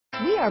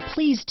We are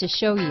pleased to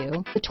show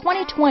you the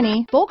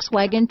 2020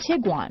 Volkswagen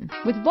Tiguan.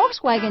 With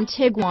Volkswagen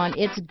Tiguan,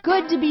 it's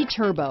good to be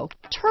turbo.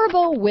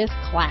 Turbo with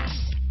class.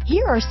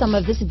 Here are some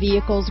of this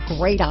vehicle's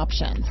great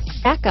options: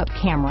 backup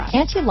camera,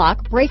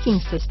 anti-lock braking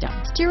system,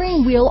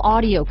 steering wheel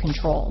audio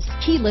controls,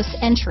 keyless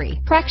entry,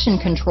 traction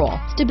control,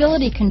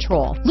 stability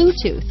control,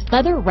 Bluetooth,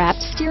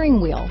 leather-wrapped steering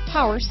wheel,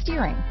 power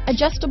steering,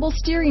 adjustable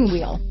steering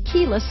wheel,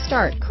 keyless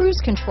start, cruise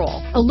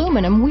control,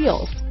 aluminum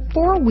wheels,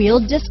 four-wheel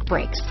disc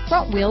brakes,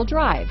 front-wheel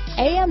drive,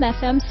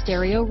 AM/FM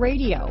stereo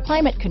radio,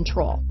 climate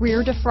control,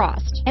 rear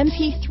defrost,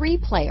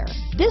 MP3 player.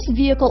 This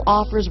vehicle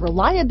offers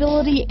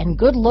reliability and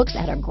good looks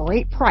at a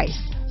great price.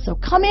 So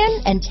come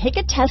in and take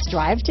a test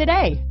drive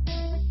today.